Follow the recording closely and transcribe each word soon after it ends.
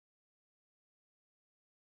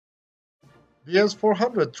The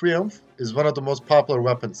S-400 Triumf is one of the most popular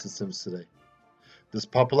weapon systems today. This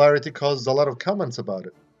popularity causes a lot of comments about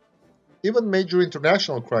it. Even major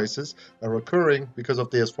international crises are occurring because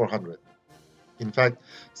of the S-400. In fact,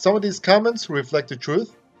 some of these comments reflect the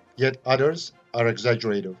truth, yet others are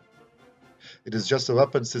exaggerative. It is just a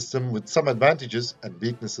weapon system with some advantages and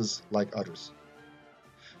weaknesses like others.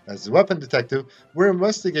 As the weapon detective, we're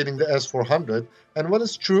investigating the S-400 and what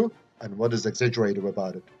is true and what is exaggerated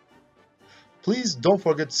about it. Please don't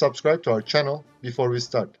forget to subscribe to our channel before we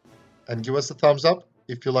start, and give us a thumbs up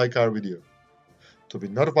if you like our video. To be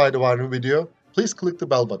notified of our new video, please click the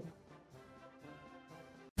bell button.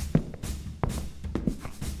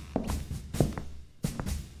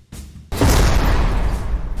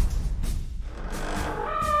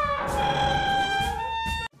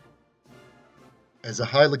 As a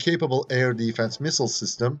highly capable air defense missile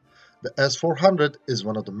system, the S-400 is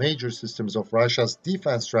one of the major systems of Russia's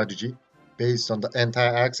defense strategy based on the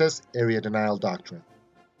anti-access area denial doctrine.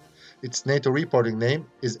 Its NATO reporting name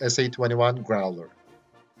is SA-21 Growler.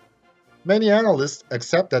 Many analysts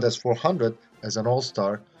accept that S-400 as an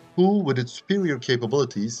all-star who, with its superior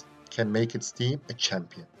capabilities, can make its team a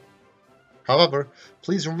champion. However,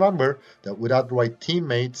 please remember that without the right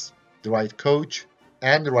teammates, the right coach,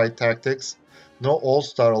 and the right tactics, no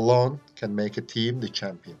all-star alone can make a team the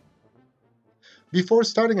champion. Before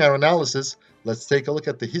starting our analysis, let's take a look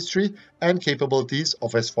at the history and capabilities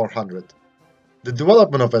of S-400. The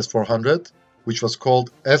development of S-400, which was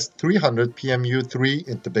called S-300 PMU-3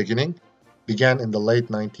 in the beginning, began in the late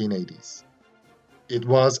 1980s. It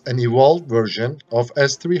was an evolved version of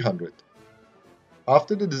S-300.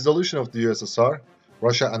 After the dissolution of the USSR,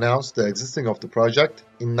 Russia announced the existing of the project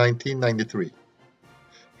in 1993.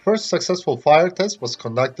 First successful fire test was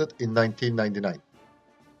conducted in 1999.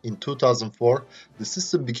 In 2004, the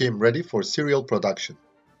system became ready for serial production.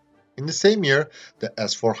 In the same year, the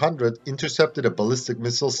S-400 intercepted a ballistic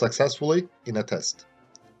missile successfully in a test.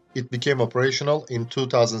 It became operational in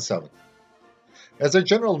 2007. As a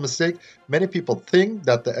general mistake, many people think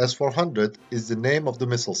that the S-400 is the name of the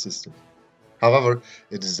missile system. However,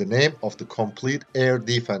 it is the name of the complete air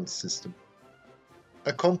defense system.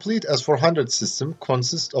 A complete S-400 system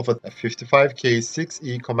consists of a 55K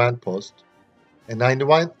 6E command post, a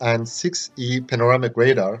 91 and 6E panoramic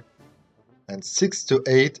radar, and 6 to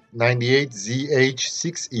 8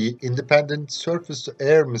 98ZH-6E independent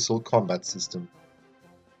surface-to-air missile combat system.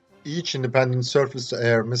 Each independent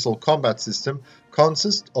surface-to-air missile combat system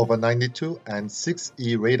consists of a 92 and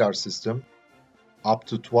 6E radar system, up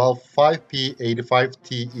to 12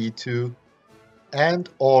 5P85TE2 and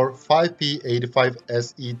or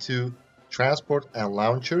 5P85SE2 transport and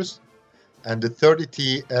launchers, and the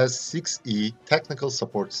 30TS6E technical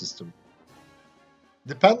support system.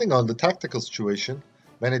 Depending on the tactical situation,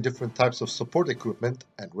 many different types of support equipment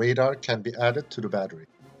and radar can be added to the battery.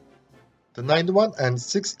 The 91 and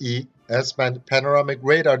 6E S-band panoramic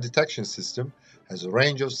radar detection system has a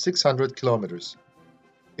range of 600 kilometers.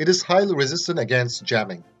 It is highly resistant against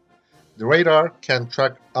jamming. The radar can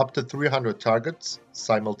track up to 300 targets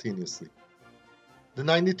simultaneously. The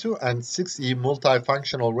 92 and 6E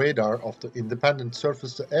multifunctional radar of the independent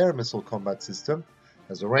surface-to-air missile combat system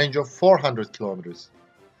has a range of 400 kilometers.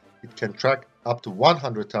 It can track up to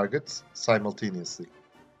 100 targets simultaneously.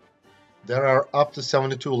 There are up to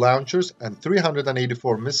 72 launchers and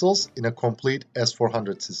 384 missiles in a complete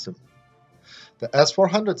S-400 system. The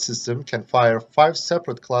S-400 system can fire 5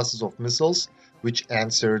 separate classes of missiles which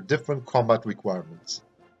answer different combat requirements.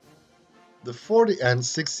 The 40 and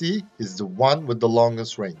 6E is the one with the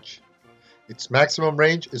longest range. Its maximum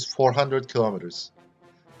range is 400 kilometers.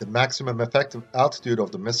 The maximum effective altitude of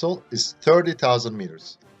the missile is 30,000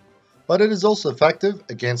 meters. But it is also effective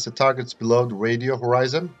against the targets below the radio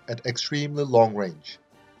horizon at extremely long range.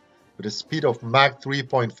 With a speed of Mach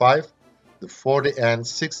 3.5, the 40 and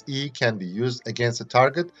 6E can be used against a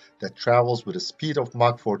target that travels with a speed of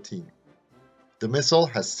Mach 14. The missile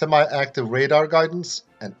has semi-active radar guidance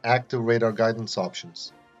and active radar guidance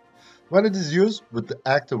options. When it is used with the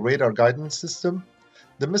active radar guidance system,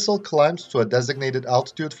 the missile climbs to a designated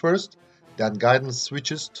altitude first, then guidance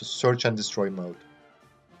switches to search and destroy mode.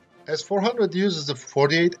 S-400 uses the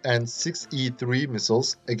 48 and 6E3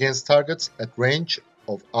 missiles against targets at range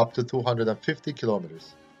of up to 250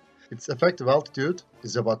 kilometers. Its effective altitude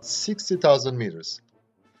is about 60,000 meters.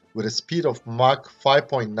 With a speed of Mach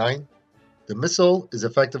 5.9, the missile is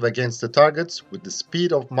effective against the targets with the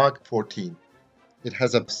speed of Mach 14. It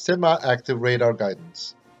has a semi-active radar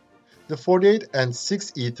guidance. The 48 and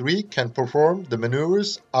 6E3 can perform the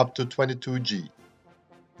maneuvers up to 22G.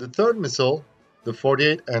 The third missile, The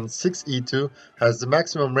 48 and 6E2 has the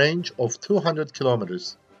maximum range of 200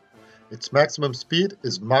 kilometers. Its maximum speed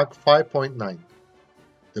is Mach 5.9.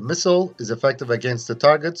 The missile is effective against the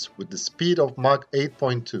targets with the speed of Mach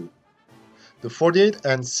 8.2. The 48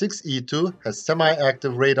 and 6E2 has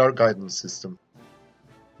semi-active radar guidance system.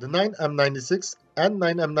 The 9M96 and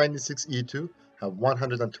 9M96E2 have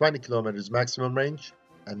 120 km maximum range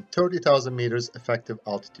and 30,000 meters effective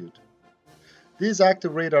altitude. These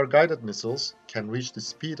active radar-guided missiles can reach the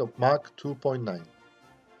speed of Mach 2.9.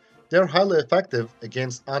 They are highly effective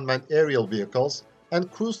against unmanned aerial vehicles and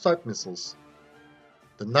cruise-type missiles.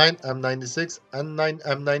 The 9M96 and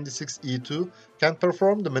 9M96E2 can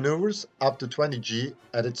perform the maneuvers up to 20 G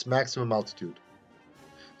at its maximum altitude.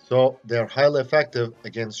 So they are highly effective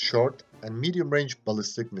against short and medium-range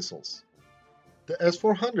ballistic missiles. The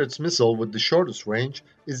S-400's missile with the shortest range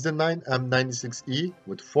is the 9M96E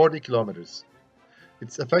with 40 kilometers.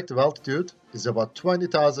 Its effective altitude is about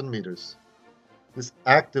 20,000 meters. This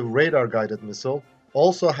active radar-guided missile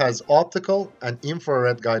also has optical and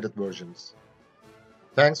infrared-guided versions.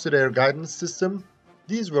 Thanks to their guidance system,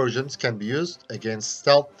 these versions can be used against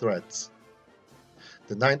stealth threats.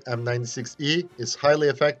 The 9M96E is highly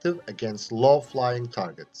effective against low-flying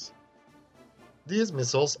targets. These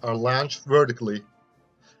missiles are launched vertically.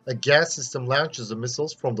 A gas system launches the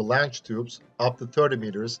missiles from the launch tubes up to 30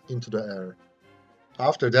 meters into the air.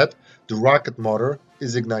 After that, the rocket motor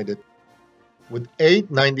is ignited. With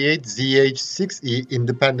 898ZH-6E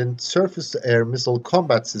independent surface-to-air missile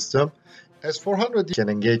combat system, S-400 can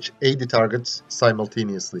engage 80 targets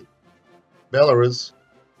simultaneously. Belarus,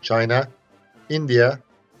 China, India,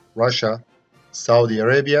 Russia, Saudi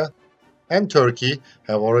Arabia, and Turkey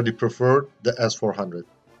have already preferred the S-400.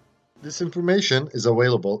 This information is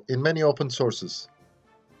available in many open sources.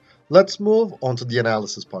 Let's move on to the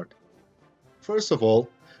analysis part. First of all,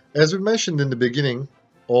 as we mentioned in the beginning,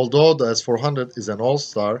 although the S-400 is an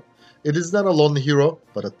all-star, it is not a lone hero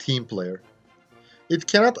but a team player. It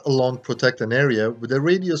cannot alone protect an area with a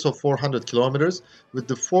radius of 400 kilometers with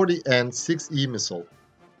the 40 and 6E missile.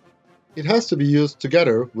 It has to be used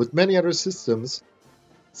together with many other systems,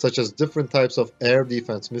 such as different types of air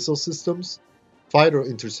defense missile systems, fighter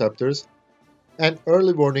interceptors, and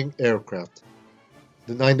early warning aircraft.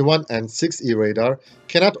 The 91 and 6E radar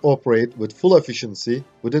cannot operate with full efficiency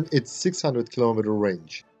within its 600 km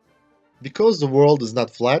range. Because the world is not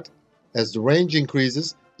flat, as the range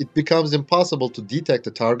increases, it becomes impossible to detect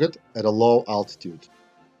a target at a low altitude.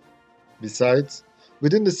 Besides,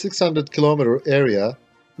 within the 600 km area,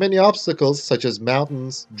 many obstacles such as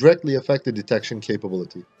mountains directly affect the detection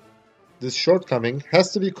capability. This shortcoming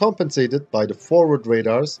has to be compensated by the forward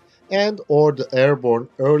radars and/or the airborne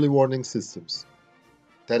early warning systems.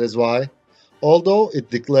 That is why, although it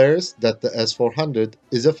declares that the S-400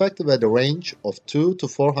 is effective at a range of 2 to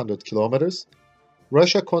 400 kilometers,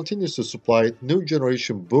 Russia continues to supply new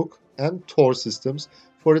generation Buk and Tor systems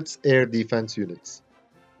for its air defense units.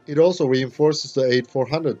 It also reinforces the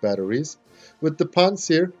S-400 batteries with the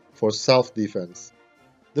Pantsir for self-defense.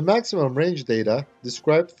 The maximum range data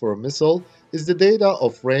described for a missile is the data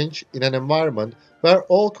of range in an environment where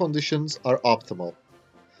all conditions are optimal.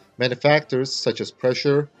 Many factors such as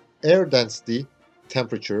pressure, air density,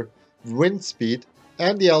 temperature, wind speed,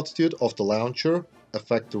 and the altitude of the launcher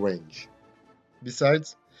affect the range.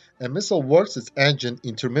 Besides, a missile works its engine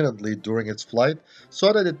intermittently during its flight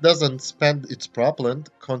so that it doesn't spend its propellant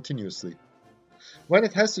continuously. When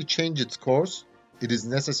it has to change its course, it is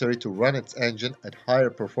necessary to run its engine at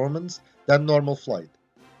higher performance than normal flight.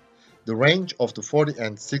 The range of the 40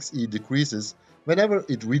 and 6E decreases whenever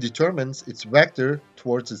it redetermines its vector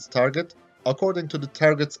towards its target according to the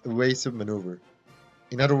target's evasive maneuver.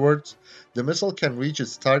 In other words, the missile can reach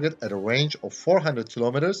its target at a range of 400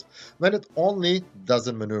 km when it only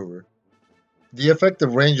doesn't maneuver. The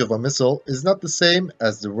effective range of a missile is not the same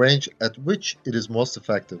as the range at which it is most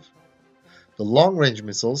effective. The long-range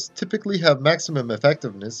missiles typically have maximum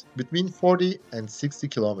effectiveness between 40 and 60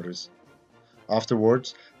 km.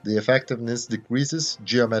 Afterwards, the effectiveness decreases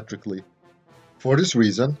geometrically. For this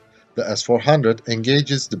reason, the S-400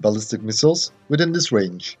 engages the ballistic missiles within this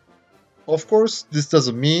range. Of course, this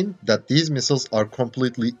doesn't mean that these missiles are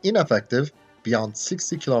completely ineffective beyond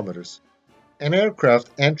 60 km. An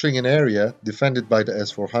aircraft entering an area defended by the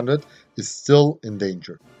S-400 is still in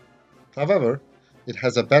danger. However, it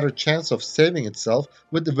has a better chance of saving itself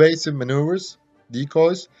with evasive maneuvers,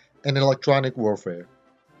 decoys, and electronic warfare.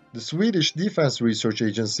 The Swedish Defense Research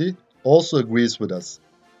Agency also agrees with us.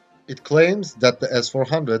 It claims that the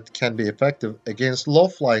S-400 can be effective against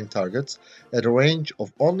low-flying targets at a range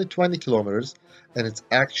of only 20 kilometers, and its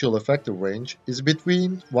actual effective range is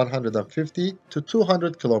between 150 to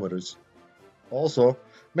 200 kilometers. Also,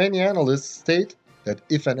 many analysts state that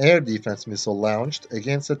if an air defense missile launched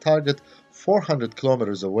against a target 400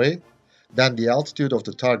 kilometers away, then the altitude of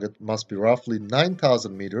the target must be roughly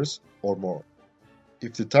 9,000 meters or more.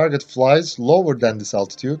 If the target flies lower than this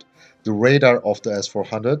altitude, the radar of the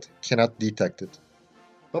S-400 cannot detect it.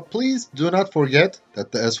 But please do not forget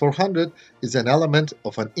that the S-400 is an element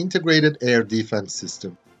of an integrated air defense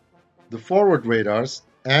system. The forward radars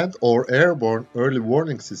and/or airborne early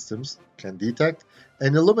warning systems can detect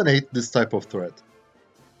and eliminate this type of threat.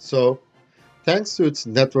 So, thanks to its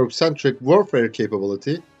network-centric warfare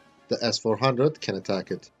capability, the S-400 can attack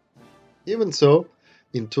it. Even so,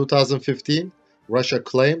 in 2015, Russia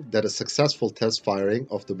claimed that a successful test firing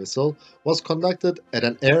of the missile was conducted at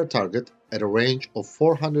an air target at a range of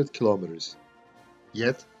 400 kilometers.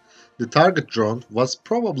 Yet, the target drone was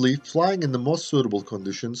probably flying in the most suitable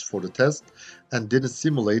conditions for the test and didn't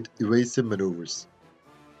simulate evasive maneuvers.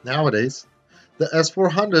 Nowadays, the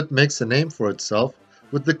S-400 makes a name for itself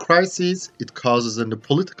with the crises it causes in the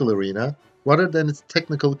political arena rather than its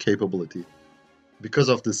technical capability. Because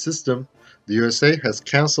of this system, the USA has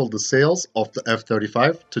cancelled the sales of the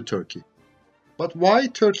F-35 to Turkey. But why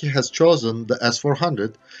Turkey has chosen the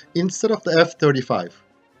S-400 instead of the F-35?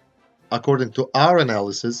 According to our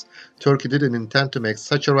analysis, Turkey didn't intend to make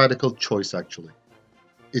such a radical choice actually.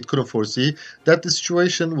 It couldn't foresee that the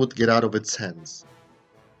situation would get out of its hands.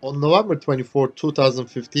 On November 24,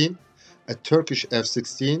 2015, a Turkish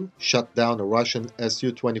F-16 shot down a Russian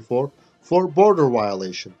Su-24 for border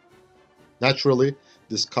violation. Naturally,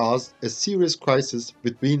 this caused a serious crisis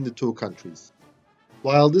between the two countries.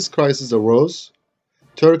 While this crisis arose,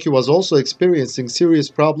 Turkey was also experiencing serious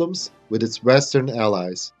problems with its Western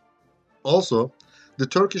allies. Also, the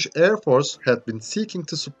Turkish Air Force had been seeking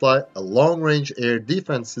to supply a long-range air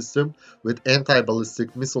defense system with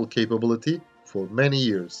anti-ballistic missile capability for many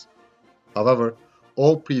years. However,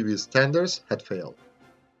 all previous tenders had failed.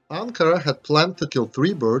 Ankara had planned to kill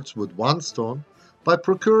three birds with one stone by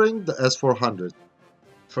procuring the S-400.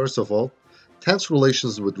 First of all, tense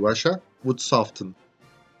relations with Russia would soften.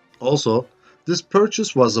 Also, this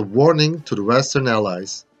purchase was a warning to the Western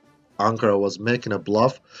allies. Ankara was making a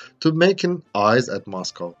bluff to making eyes at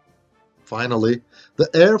Moscow. Finally, the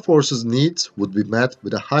Air Force's needs would be met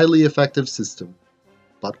with a highly effective system.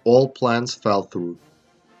 But all plans fell through.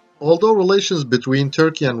 Although relations between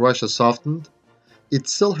Turkey and Russia softened, it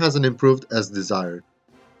still hasn't improved as desired.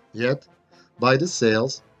 Yet, by the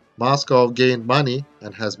sales, Moscow gained money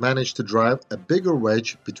and has managed to drive a bigger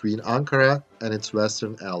wedge between Ankara and its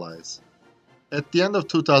Western allies. At the end of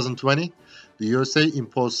 2020, the USA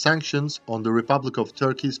imposed sanctions on the Republic of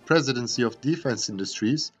Turkey's Presidency of Defense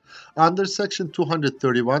Industries under Section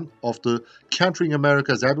 231 of the Countering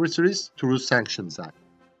America's Adversaries Through Sanctions Act.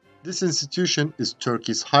 This institution is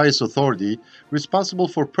Turkey's highest authority responsible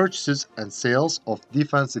for purchases and sales of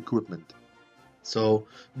defense equipment. So,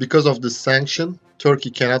 because of this sanction, Turkey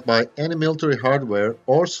cannot buy any military hardware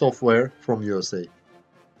or software from USA.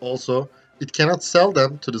 Also, it cannot sell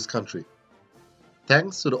them to this country.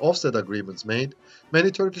 Thanks to the offset agreements made, many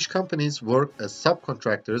Turkish companies work as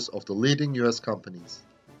subcontractors of the leading US companies.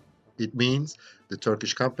 It means the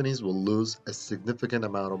Turkish companies will lose a significant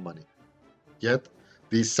amount of money. Yet,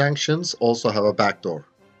 these sanctions also have a backdoor.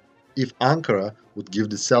 If Ankara would give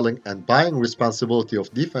the selling and buying responsibility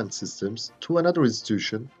of defense systems to another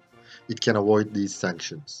institution, it can avoid these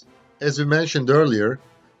sanctions. As we mentioned earlier,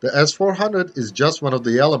 the S-400 is just one of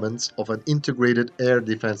the elements of an integrated air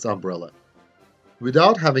defense umbrella.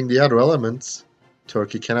 Without having the other elements,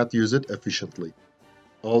 Turkey cannot use it efficiently.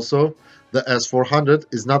 Also, the S-400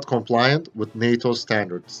 is not compliant with NATO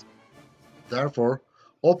standards. Therefore,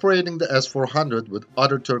 operating the S-400 with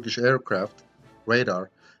other Turkish aircraft, radar,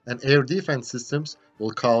 and air defense systems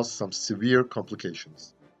will cause some severe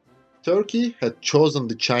complications. Turkey had chosen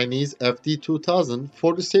the Chinese FD-2000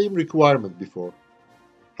 for the same requirement before.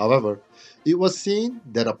 However, it was seen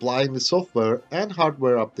that applying the software and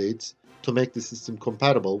hardware updates to make the system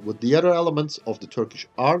compatible with the other elements of the Turkish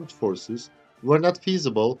armed forces were not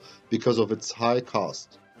feasible because of its high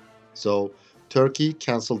cost. So, Turkey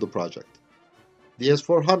cancelled the project. The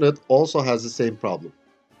S-400 also has the same problem.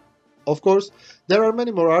 Of course, there are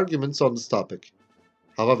many more arguments on this topic.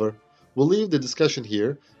 However, we'll leave the discussion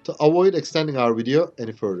here to avoid extending our video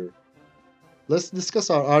any further. Let's discuss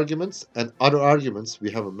our arguments and other arguments we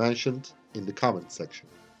haven't mentioned in the comments section.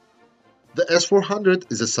 The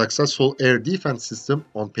S-400 is a successful air defense system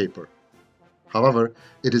on paper. However,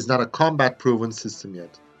 it is not a combat-proven system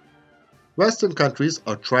yet. Western countries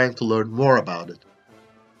are trying to learn more about it.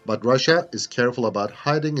 But Russia is careful about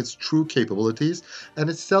hiding its true capabilities and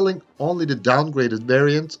is selling only the downgraded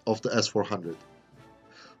variant of the S-400.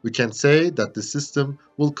 We can say that the system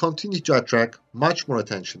will continue to attract much more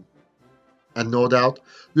attention. And no doubt,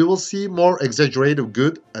 we will see more exaggerated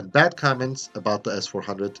good and bad comments about the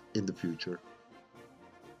S-400 in the future.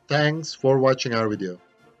 Thanks for watching our video.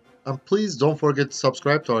 And please don't forget to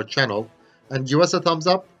subscribe to our channel and give us a thumbs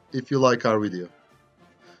up if you like our video.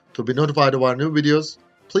 To be notified of our new videos,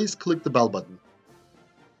 please click the bell button.